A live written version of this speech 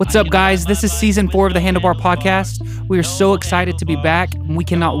What's up, guys? This is season 4 of the Handlebar Podcast. We are so excited to be back, and we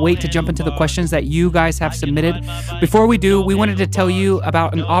cannot wait to jump into the questions that you guys have submitted. Before we do, we wanted to tell you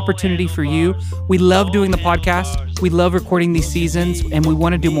about an opportunity for you. We love doing the podcast. We love recording these seasons, and we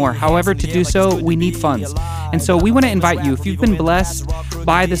want to do more. However, to do so, we need funds. And so we want to invite you, if you've been blessed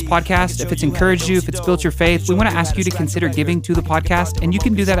by this podcast, if it's encouraged you, if it's built your faith, we want to ask you to consider giving to the podcast. And you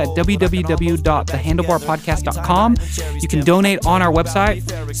can do that at www.thehandlebarpodcast.com. You can donate on our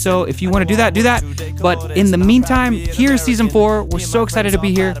website. So if you want to do that, do that. But in the meantime, here's season 4. We're so excited to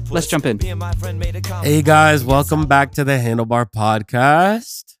be here. Let's jump in. Hey guys, welcome back to the Handlebar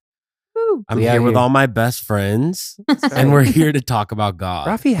Podcast. I'm here with all my best friends, and we're here to talk about God.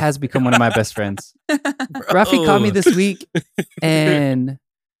 Rafi has become one of my best friends. Rafi called me this week, and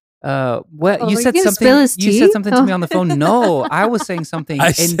you said something. You said something to me on the phone. No, I was saying something,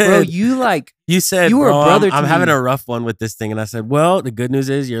 bro, you said you were a brother. I'm having a rough one with this thing, and I said, "Well, the good news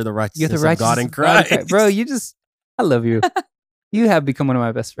is you're the righteousness of God in Christ, bro. I love you. You have become one of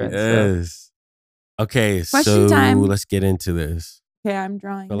my best friends." Yes. So. Okay, Question time. Let's get into this. Okay, I'm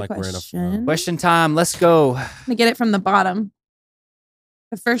drawing the question. Question time. Let's go. I'm gonna get it from the bottom.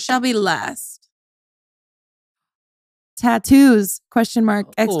 The first shall be last. Tattoos? ?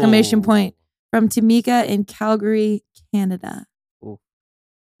 Exclamation point from Tamika in Calgary, Canada. Ooh.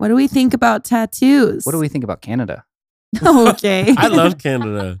 What do we think about tattoos? What do we think about Canada? Okay. I love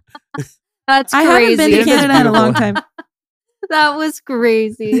Canada. That's crazy. I haven't been to Canada in a long time. That was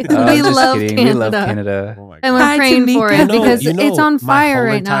crazy. We love Canada. We love Canada. Oh and we're Hi, praying for Tamika. it because You know, it's on my fire whole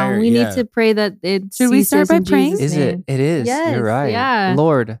right now. entire- We yeah. need to pray that it Should we start ceases by in praying? Jesus' Is it? name. It is. Yes, You're right. yeah.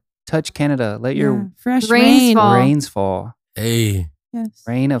 Lord, touch Canada. Let your fresh Rains rain. fall. rains fall. Hey, Yes.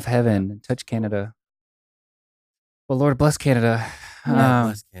 Rain of heaven. Touch Canada. Well, Lord, bless Canada. Yeah.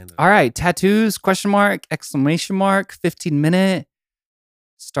 bless Canada. All right. Tattoos? ? Exclamation mark. 15-minute.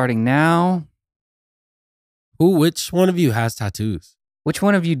 Starting now. Which one of you has tattoos? Which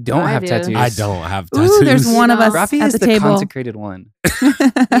one of you don't I have do. tattoos? I don't have tattoos. Ooh, there's one of us Rafi at is the the table. consecrated one.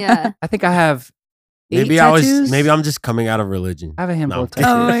 Yeah. I think I have 8 Maybe tattoos. maybe I'm just coming out of religion. I have a handful No, of I'm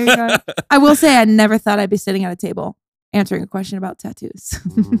Oh tattoos. my God. I will say I never thought I'd be sitting at a table answering a question about tattoos.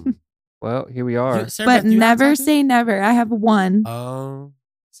 Mm. Well, here we are. Sarah But Beth, you have never tattoos? say never. I have one. Oh,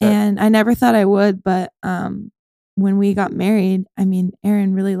 And I never thought I would, but when we got married, I mean,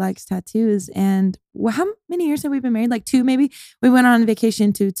 Aaron really likes tattoos. And how many years have we been married? Like 2, maybe. We went on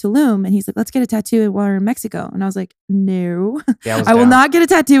vacation to Tulum, and he's like, "Let's get a tattoo while we're in Mexico." And I was like, "No, Yeah, I will not get a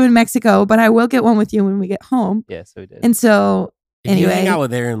tattoo in Mexico, but I will get one with you when we get home." Yeah, so we did. And so, if you hang Anyway, out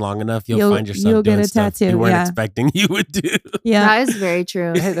with Aaron long enough, you'll find yourself you'll get doing a stuff tattoo, you weren't yeah. expecting you would do. yeah, That is very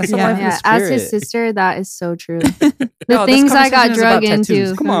true. Hey, that's the Yeah. life of the Yeah, as his spirit. sister, that is so true. No, The this things I got conversation is about drug into.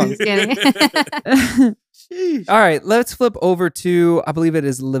 tattoos. Come on. I'm just kidding. All right, let's flip over to, I believe it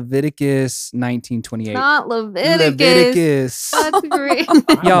is Leviticus 19:28. Not Leviticus. Leviticus. That's great.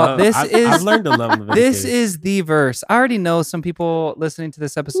 Yo, this I've is learned to love Leviticus. this is the verse. I already know some people listening to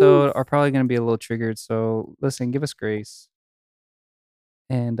this episode are probably going to be a little triggered. So listen, give us grace,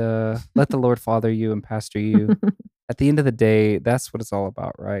 and let the Lord father you and pastor you. At the end of the day, that's what it's all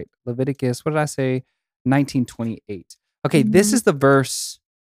about, right? Leviticus. What did I say? 19:28. Okay, this Mhm. is the verse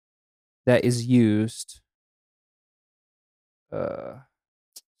that is used.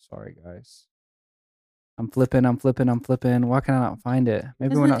 Sorry guys. I'm flipping. Why can I not find it?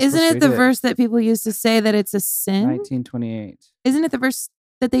 Maybe we're not. isn't supposed it to the read verse that people used to say that it's a sin? 1928. Isn't it the verse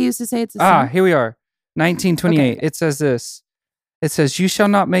that they used to say it's a Ah, sin? here we are. 1928. Okay. It says this. It says, "You shall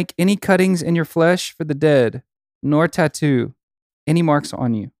not make any cuttings in your flesh for the dead, nor tattoo any marks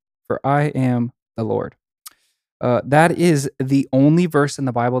on you, for I am the Lord." That is the only verse in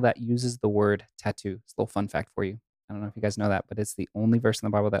the Bible that uses the word tattoo. It's a little fun fact for you. I don't know if you guys know that, but it's the only verse in the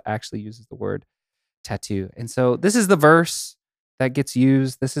Bible that actually uses the word tattoo. And so this is the verse that gets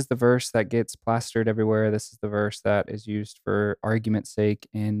used. This is the verse that gets plastered everywhere. This is the verse that is used for argument's sake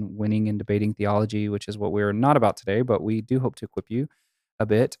in winning and debating theology, which is what we're not about today, but we do hope to equip you a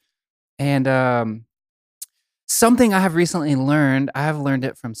bit. And something I have recently learned, I have learned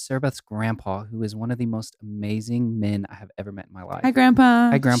it from Sarah Beth's grandpa, who is one of the most amazing men I have ever met in my life. Hi, Grandpa.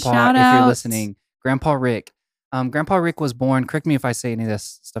 Hi, Grandpa, Shout if you're out. listening. Grandpa Rick. Grandpa Rick was born, correct me if I say any of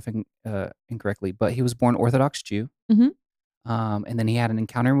this stuff incorrectly, but he was born Orthodox Jew. Mhm. And then he had an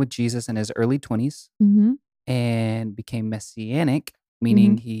encounter with Jesus in his early 20s Mhm. and became Messianic,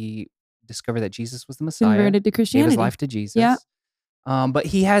 meaning he discovered that Jesus was the Messiah, Converted to gave Christianity. his life to Jesus. Yeah. But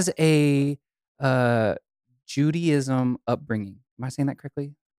he has a Judaism upbringing. Am I saying that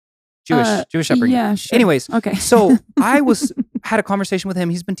correctly? Jewish upbringing. Yeah, sure. Anyways, Okay. so I had a conversation with him.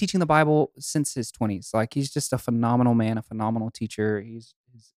 He's been teaching the Bible since his 20s. Like, he's just a phenomenal man, a phenomenal teacher. His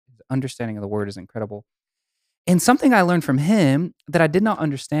understanding of the word is incredible. And something I learned from him that I did not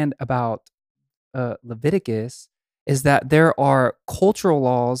understand about Leviticus is that there are cultural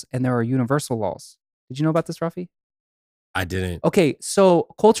laws and there are universal laws. Did you know about this, Rafi? I didn't. Okay, so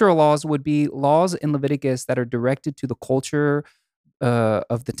cultural laws would be laws in Leviticus that are directed to the culture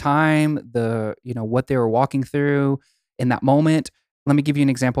of the time, what they were walking through in that moment. Let me give you an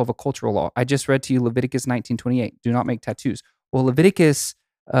example of a cultural law. I just read to you Leviticus 19:28. Do not make tattoos. Well, Leviticus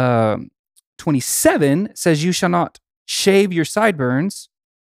 27 says you shall not shave your sideburns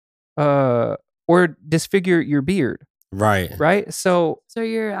or disfigure your beard. Right. So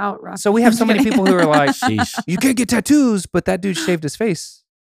you're out, Rafi. So we have so many people who are like, Sheesh. you can't get tattoos, but that dude shaved his face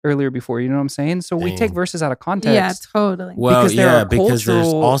earlier before. You know what I'm saying? So we Dang. take verses out of context. Yeah, totally. Well, Because there are because there's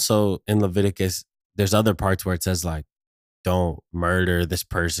cultural- also in Leviticus, there's other parts where it says like, don't murder this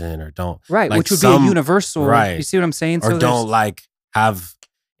person or don't, Right, like which would some- be a universal. right. You see what I'm saying? or there's- don't like have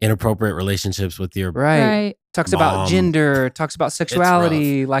inappropriate relationships with your Right. Talks about Mom. gender, talks about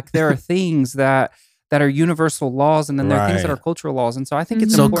sexuality. Like there are things that are universal laws, and then there are things that Right. are cultural laws. And so I think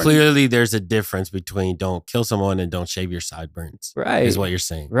it's So important. clearly there's a difference between don't kill someone and don't shave your sideburns. Right. Is what you're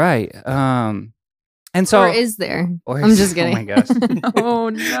saying. Right. And so or is there? or I'm is- just kidding. Oh my gosh. Oh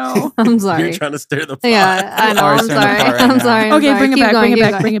no. I'm sorry. You're trying to stir the pot. Yeah, I know. Or I'm stir the sorry. pot right I'm now. sorry. I'm Okay, sorry. bring it Keep back. going, Bring it keep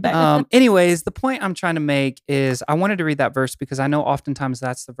back. going. Bring it back. Anyways, the point I'm trying to make is I wanted to read that verse because I know oftentimes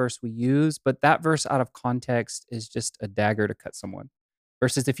that's the verse we use, but that verse out of context is just a dagger to cut someone.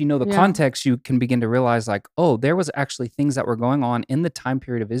 Versus if you know the Yeah. context, you can begin to realize like, oh, there was actually things that were going on in the time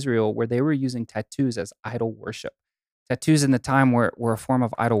period of Israel where they were using tattoos as idol worship. Tattoos in the time were a form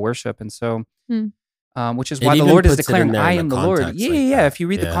of idol worship. And so, which is It why the even Lord is puts it in declaring, there in I the am the Lord. context Yeah, like yeah. that. If you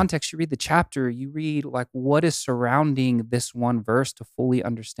read the Yeah. context, you read the chapter, you read like what is surrounding this one verse to fully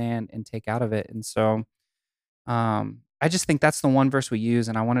understand and take out of it. And so I just think that's the one verse we use.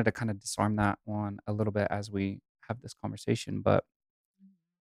 And I wanted to kind of disarm that one a little bit as we have this conversation. But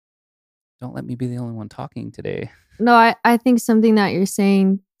don't let me be the only one talking today. No, I think something that you're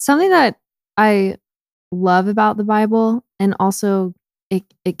saying, something that I love about the Bible, and also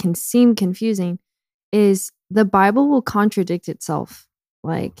it can seem confusing, is the Bible will contradict itself.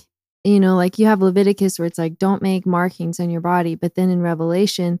 Like, like you have Leviticus where it's like, don't make markings on your body. But then in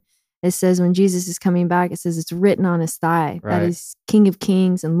Revelation, it says when Jesus is coming back, it says it's written on his thigh. Right. That is King of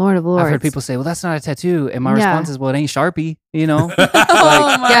Kings and Lord of Lords. I've heard people say, well, that's not a tattoo. And my Yeah. response is, well, it ain't Sharpie, you know?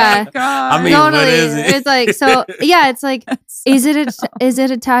 Oh my yeah. god. I mean, No, what no, is it? it's like, so yeah, it's like, is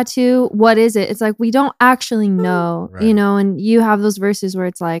it a tattoo? What is it? It's like, we don't actually know, Right. and you have those verses where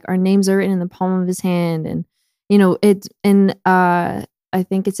it's like, our names are written in the palm of his hand. And, it's in, I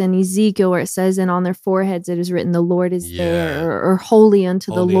think it's in Ezekiel where it says, and on their foreheads it is written, the Lord is Yeah. there, or holy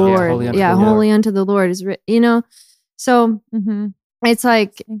unto Holy the unto- Lord. holy unto Yeah, the Lord. holy unto the Lord is written, so Mhm. it's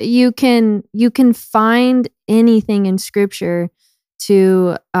like you can find anything in scripture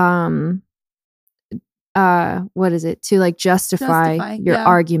to what is it, to like justify your yeah.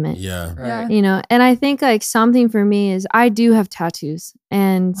 argument. Yeah. Yeah. Right. And I think like something for me is I do have tattoos,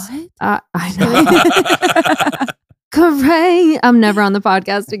 and What? I know. Correct. I'm never on the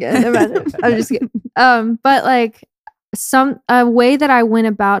podcast again. Imagine. I'm just kidding. But like a way that I went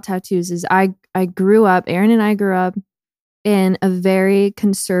about tattoos is I grew up, Aaron and I grew up in a very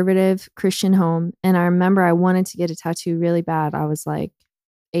conservative Christian home. And I remember I wanted to get a tattoo really bad. I was like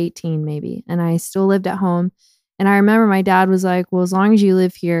 18 maybe. And I still lived at home. And I remember my dad was like, well, as long as you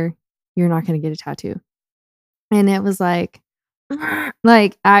live here, you're not going to get a tattoo. And it was like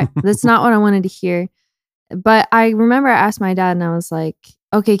that's not what I wanted to hear. But I remember I asked my dad and I was like,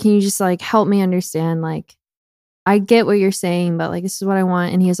 okay, can you just like help me understand? Like, I get what you're saying, but like, this is what I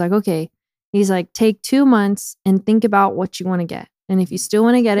want. And he was like, okay. He's like, take 2 months and think about what you want to get. And if you still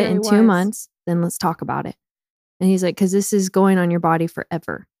want to get it Very in 2 wise. months, then let's talk about it. And he's like, because this is going on your body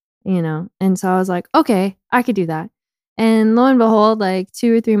forever, And so I was like, okay, I could do that. And lo and behold, like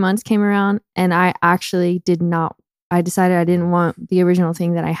 2 or 3 months came around and I actually I decided I didn't want the original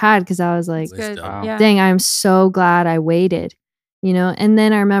thing that I had because I was like, Good. Wow. Yeah. dang, I'm so glad I waited, And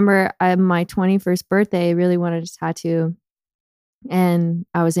then I remember my 21st birthday, I really wanted a tattoo. And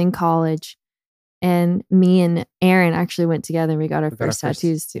I was in college. And me and Aaron actually went together. We got our first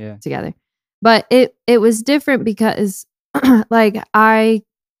tattoos yeah. together. But it was different because like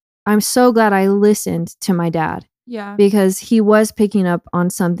I'm so glad I listened to my dad Yeah. because he was picking up on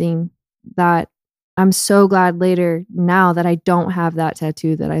something that I'm so glad later now that I don't have that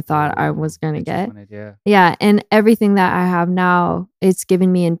tattoo that I thought I was going to get. Yeah. Yeah. And everything that I have now, it's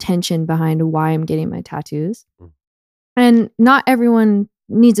given me intention behind why I'm getting my tattoos. Mm. And not everyone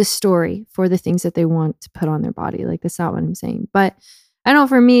needs a story for the things that they want to put on their body. Like, that's not what I'm saying. But I know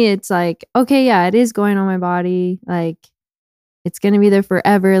for me, it's like, okay, yeah, it is going on my body. Like, it's going to be there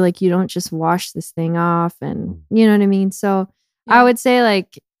forever. Like, you don't just wash this thing off, and you know what I mean? So I would say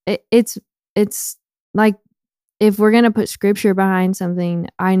like, it's like, if we're going to put scripture behind something,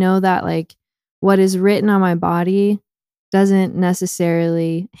 I know that like what is written on my body doesn't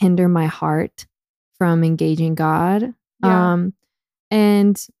necessarily hinder my heart from engaging God. Yeah.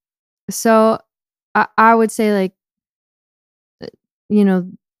 And so I would say like, you know,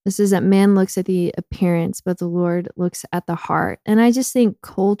 this is that man looks at the appearance, but the Lord looks at the heart. And I just think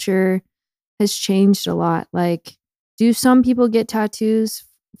culture has changed a lot. Like, do some people get tattoos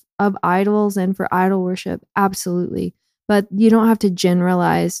of idols and for idol worship? Absolutely. But you don't have to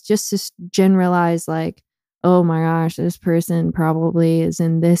generalize, just to generalize like, oh my gosh, this person probably is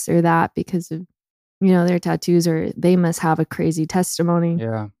in this or that because of, you know, their tattoos, or they must have a crazy testimony.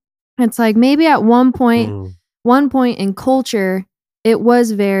 Yeah. It's like maybe at one point in culture, it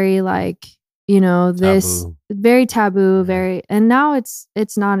was very like, you know, this Taboo. very taboo, Yeah. very, and now it's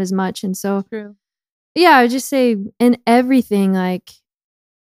not as much. And so, True. yeah, I would just say in everything, like,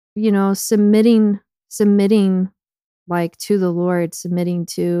 you know, submitting like to the Lord, submitting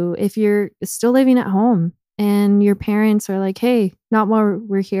to, if you're still living at home and your parents are like, hey, not while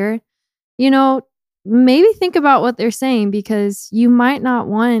we're here, you know, maybe think about what they're saying, because you might not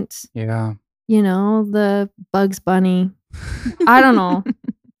want, Yeah. you know, the Bugs Bunny. I don't know.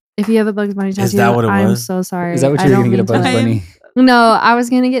 If you have a Bugs Bunny tattoo, Is that what it I'm was? so sorry. Is that what I you're don't going to get a mean Bugs to- Bunny? No, I was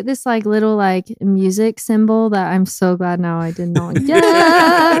gonna get this like little like music symbol that I'm so glad now I did not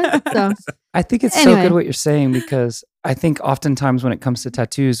get. So I think it's so Anyway. good what you're saying, because I think oftentimes when it comes to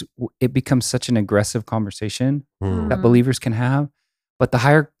tattoos, it becomes such an aggressive conversation that Mhm. believers can have. But the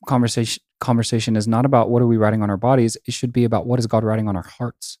higher conversation is not about what are we writing on our bodies. It should be about what is God writing on our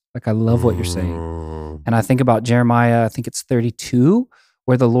hearts. Like, I love what you're saying. And I think about Jeremiah, I think it's 32,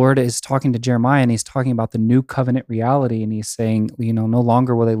 where the Lord is talking to Jeremiah and he's talking about the new covenant reality. And he's saying, you know, no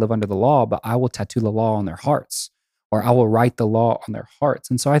longer will they live under the law, but I will tattoo the law on their hearts, or I will write the law on their hearts.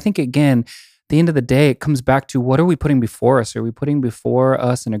 And so I think, again, at the end of the day, it comes back to, what are we putting before us? Are we putting before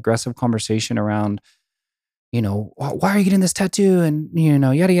us an aggressive conversation around, you know, why are you getting this tattoo? And, you know,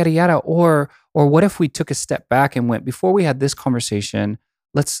 yada, yada, yada. Or what if we took a step back and went, before we had this conversation,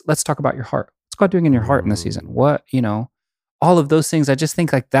 let's talk about your heart. What's God doing in your heart in this season? What, you know, all of those things. I just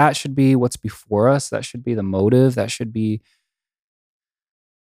think like that should be what's before us. That should be the motive. That should be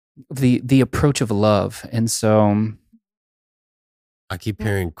the approach of love. And so I keep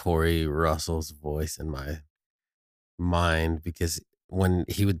hearing Corey Russell's voice in my mind, because when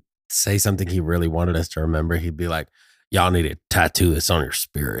he would say something he really wanted us to remember, he'd be like, y'all need to tattoo this on your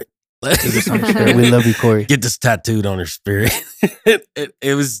spirit. we love you, Corey. Get this tattooed on your spirit.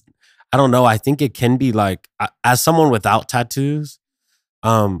 It was, I don't know. I think it can be like, as someone without tattoos,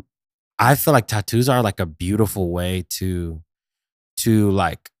 I feel like tattoos are like a beautiful way to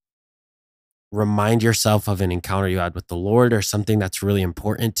like remind yourself of an encounter you had with the Lord, or something that's really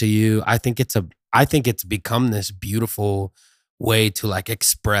important to you. I think it's become this beautiful way to like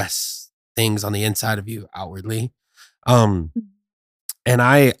express things on the inside of you outwardly. And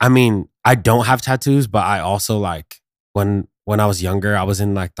I mean, I don't have tattoos, but I also like, when I was younger, I was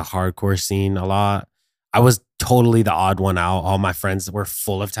in like the hardcore scene a lot. I was totally the odd one out. All my friends were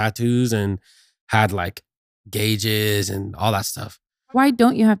full of tattoos and had like gauges and all that stuff. Why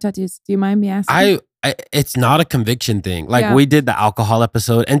don't you have tattoos? Do you mind me asking? It's not a conviction thing. Like, Yeah. we did the alcohol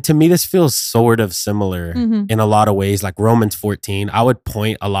episode, and to me, this feels sort of similar Mhm. in a lot of ways. Like Romans 14, I would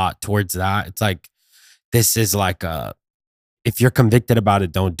point a lot towards that. It's like, this is like if you're convicted about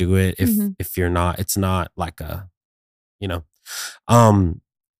it, don't do it. Mhm. If you're not, it's not like a, you know.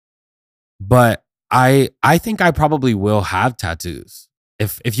 But I think I probably will have tattoos.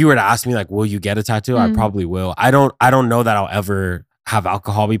 If you were to ask me like, will you get a tattoo? I Mm. probably will. I don't know that I'll ever have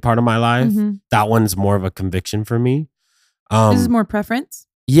alcohol be part of my life. Mhm. That one's more of a conviction for me. This is more preference.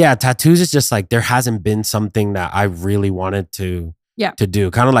 Yeah, tattoos is just like, there hasn't been something that I really wanted to do.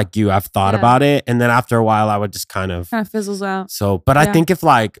 Kind of like you, I've thought Yeah. about it, and then after a while I would just kind of Fizzles out. so, but I Yeah. think if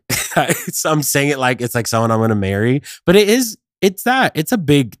like, I'm saying it like it's like someone I'm going to marry, but it's a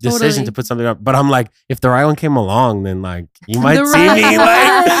big decision Totally. to put something up. But I'm like, if the right one came along, then like, you might The see right me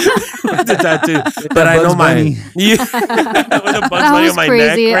like with the tattoo. But I know Bugs my, Bunny. yeah, with a Bugs That Bunny was on my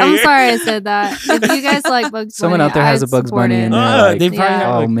crazy. neck right I'm here. sorry I said that. If you guys like Bugs Someone Bunny, out there has I'd a Bugs support Bunny it. in there. Oh, like, they probably Yeah.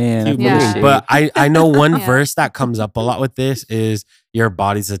 have oh like, man, cute I Yeah. little- shade. But I know one Yeah. verse that comes up a lot with this is, your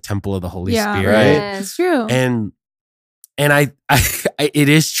body's a temple of the Holy Yeah. Spirit. Right. Yes. It's true. And I it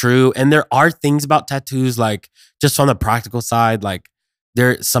is true. And there are things about tattoos, like just on the practical side, like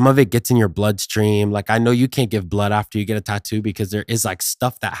some of it gets in your bloodstream. Like I know you can't give blood after you get a tattoo because there is like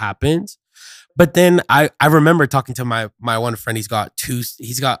stuff that happens. But then I remember talking to my one friend. He's got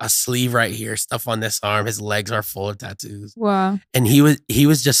a sleeve right here, stuff on this arm. His legs are full of tattoos. Wow. And he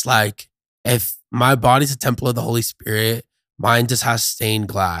was just like, if my body's a temple of the Holy Spirit, mine just has stained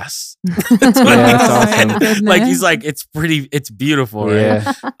glass. That's awesome. Like he's like, it's beautiful, right?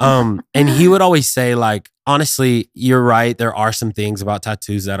 Yeah. And he would always say, like, honestly, you're right. There are some things about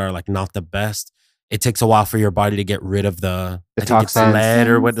tattoos that are like not the best. It takes a while for your body to get rid of the I think it's toxins. lead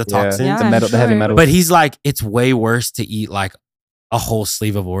or what the Yeah. toxins. Yeah, the heavy sure. metals. But he's like, it's way worse to eat like a whole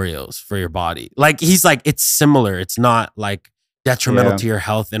sleeve of Oreos for your body. Like he's like, it's similar. It's not like detrimental Yeah. to your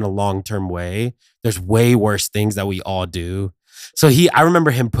health in a long-term way. There's way worse things that we all do. So I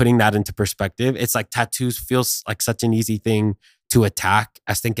remember him putting that into perspective. It's like tattoos feels like such an easy thing to attack.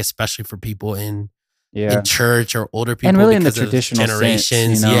 I think especially for people in church or older people. And really in the because of traditional sense,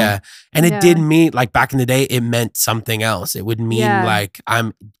 generations. you know? Yeah. And it Yeah. did mean like back in the day, it meant something else. It would mean Yeah. like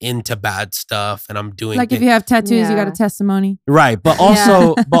I'm into bad stuff and I'm doing Like if things. you have tattoos, you got a Yeah. testimony. Right. But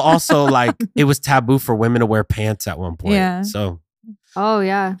also like it was taboo for women to wear pants at one point. Yeah. So Oh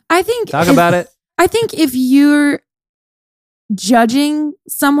yeah. I think Talk about it. I think if you're judging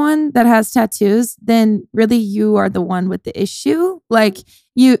someone that has tattoos, then really you are the one with the issue. Like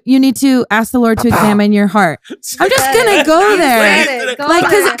you need to ask the Lord to examine your heart. I'm just gonna go there. Get it. Go Like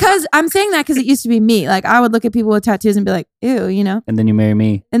there. because I'm saying that because it used to be me. Like I would look at people with tattoos and be like, ew, you know. And then you marry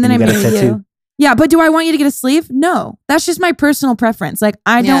me. And then I you got a marry tattoo. you. Yeah, but do I want you to get a sleeve? No. That's just my personal preference. Like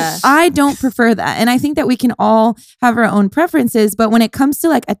Yeah. I don't prefer that. And I think that we can all have our own preferences, but when it comes to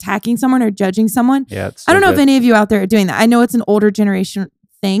like attacking someone or judging someone, Yeah. It's I don't so know if good. any of you out there are doing that. I know it's an older generation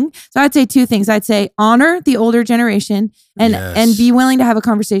thing. So I'd say two things. I'd say honor the older generation and Yes. be willing to have a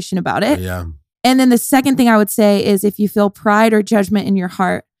conversation about it. Yeah. And then the second thing I would say is if you feel pride or judgment in your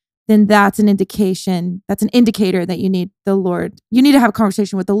heart, then that's an indication. That's an indicator that you need the Lord. You need to have a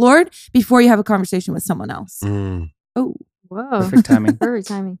conversation with the Lord before you have a conversation with someone else. Mm. Oh, Whoa. Perfect timing. Perfect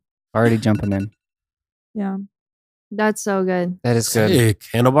timing. Already jumping in. yeah. That's so good. That is good. Sick.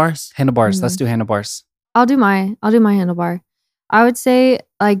 Handlebars? Handlebars. Let's do handlebars. I'll do my handlebar. I would say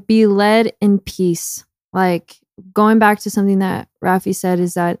like be led in peace. Like going back to something that Rafi said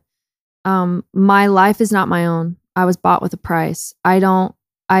is that my life is not my own. I was bought with a price. I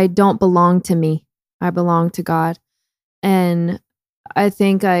don't belong to me. I belong to God. And I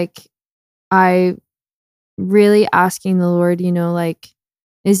think like I really asking the Lord, you know, like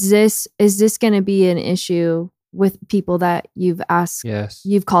is this going to be an issue with people that you've asked Yes.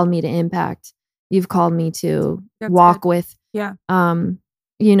 you've called me to impact, you've called me to That's walk good. with. Yeah.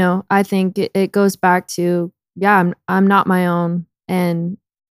 You know, I think it goes back to, I'm not my own, and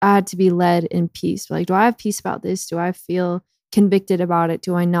I had to be led in peace. Like, do I have peace about this? Do I feel convicted about it?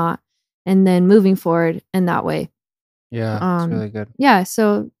 Do I not? And then moving forward in that way. Yeah. It's really good. Yeah.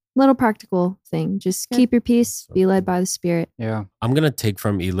 So little practical thing, just Good. keep your peace, be led by the Spirit. Yeah. I'm gonna take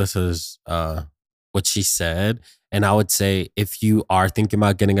from Elissa's what she said, and I would say if you are thinking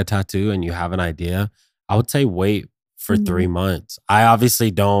about getting a tattoo and you have an idea, I would say wait for 3 months. I obviously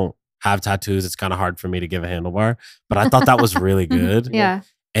don't have tattoos. It's kind of hard for me to give a handlebar, but I thought that was really good. Yeah.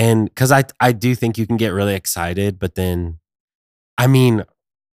 And because I do think you can get really excited, but then, I mean,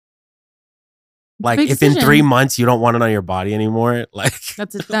 like Big if in decision. 3 months you don't want it on your body anymore, like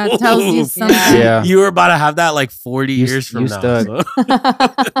That tells you something. Yeah. you were about to have that like 40 You- years from you now. stuck.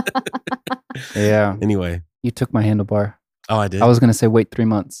 so- Yeah. Anyway, You took my handlebar. oh, I did. I was going to say wait 3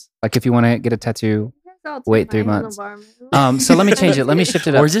 months. Like if you want to get a tattoo. Wait 3 months. So let me change it. Let me shift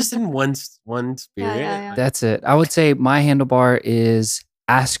it up. We're just in one spirit. yeah. That's it. I would say my handlebar is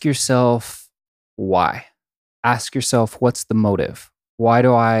ask yourself why. Ask yourself what's the motive? Why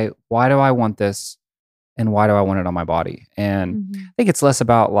do I want this? And why do I want it on my body? And Mhm. I think it's less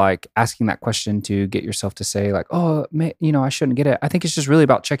about like asking that question to get yourself to say like, oh, I shouldn't get it. I think it's just really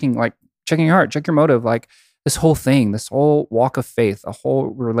about checking your heart, check your motive. Like this whole thing, this whole walk of faith, a whole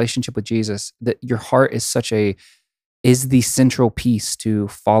relationship with Jesus, that your heart is the central piece to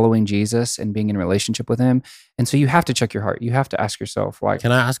following Jesus and being in relationship with him. And so you have to check your heart. You have to ask yourself like,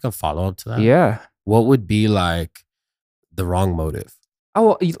 Can I ask a follow up to that? yeah. What would be like the wrong motive?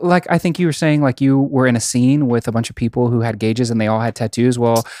 Oh, like I think you were saying like you were in a scene with a bunch of people who had gauges and they all had tattoos.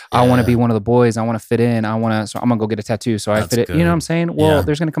 Well, I want to be Yeah. one of the boys. I want to fit in. So I'm going to go get a tattoo. So I That's fit it. You know what I'm good. saying? Well, Yeah.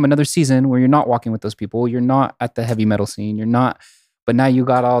 there's going to come another season where you're not walking with those people. You're not at the heavy metal scene. You're not, but now you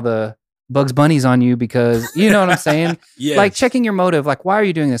got all the Bugs Bunnies on you because you know what I'm saying? Yeah. Like checking your motive. Like, why are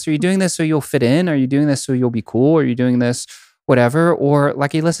you doing this? Are you doing this so you'll fit in? Are you doing this so you'll be cool? Are you doing this whatever? Or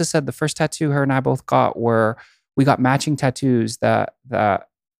like Elissa said, the first tattoo her and I both got were we got matching tattoos that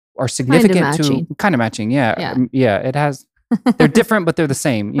are significant to matching. kind of matching. Yeah. Yeah. Yeah. It has, they're different, but they're the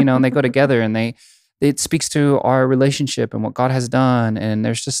same, you know, and they go together, and it speaks to our relationship and what God has done. And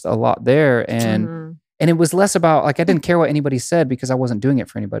there's just a lot there. And Mhm. it was less about like, I didn't care what anybody said because I wasn't doing it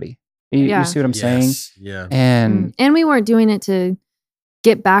for anybody. You Yeah. see what I'm saying? Yes. Yeah. And And we weren't doing it to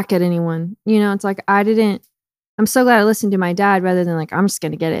get back at anyone. You know, it's like I'm so glad I listened to my dad rather than like, I'm just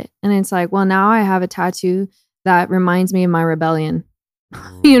going to get it. And it's like, well, now I have a tattoo that reminds me of my rebellion,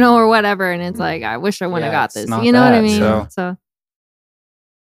 you know, or whatever. And it's like, I wish I wouldn't have Yeah, got it's this. not You know what I that, mean? so- So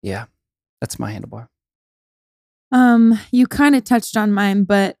yeah, that's my handlebar. You kind of touched on mine,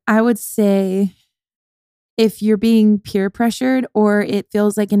 but I would say if you're being peer pressured or it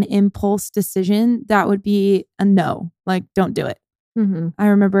feels like an impulse decision, that would be a no. Like, don't do it. mhm. I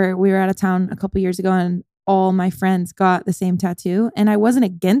remember we were out of town a couple years ago and all my friends got the same tattoo, and I wasn't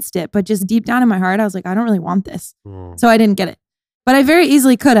against it, but just deep down in my heart, I was like, I don't really want this. Mm. So I didn't get it. But I very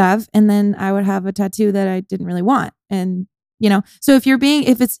easily could have, and then I would have a tattoo that I didn't really want. And, you know, so I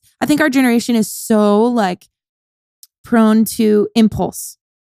think our generation is so like prone to impulse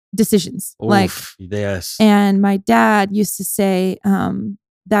decisions. Like, Oof, yes. and my dad used to say,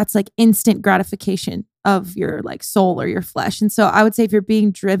 that's like instant gratification of your like soul or your flesh. And so I would say if you're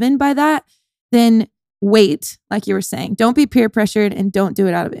being driven by that, then wait, like you were saying, don't be peer pressured and don't do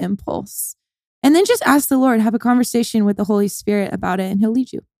it out of impulse. And then just ask the Lord, have a conversation with the Holy Spirit about it, and he'll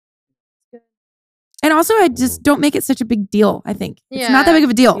lead you. And also, I just don't make it such a big deal. I think it's not that big of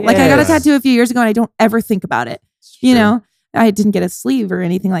a deal. Like, I got a Yes. tattoo a few years ago and I don't ever think about it. You know, I didn't get a sleeve or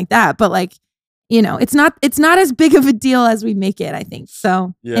anything like that, but like, you know, it's not as big of a deal as we make it, I think.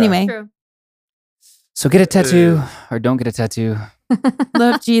 So Yeah. anyway, True. So get a tattoo or don't get a tattoo,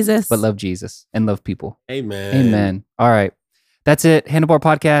 love Jesus. but love Jesus and love people. Amen. Amen. All right. That's it. Handlebar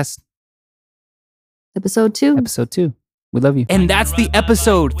Podcast, Episode 2. episode 2. We love you. And that's the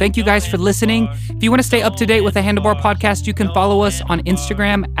episode. Thank you guys for listening. If you want to stay up to date with the Handlebar Podcast, you can follow us on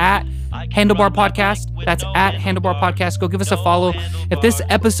Instagram at Handlebar Podcast. That's at Handlebar Podcast. Go give us a follow. If this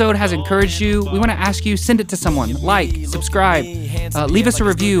episode has encouraged you, we want to ask you, send it to someone. Like, subscribe, leave us a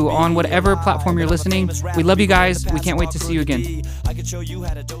review on whatever platform you're listening. We love you guys. We can't wait to see you again. I can show you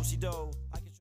how to do-si-do.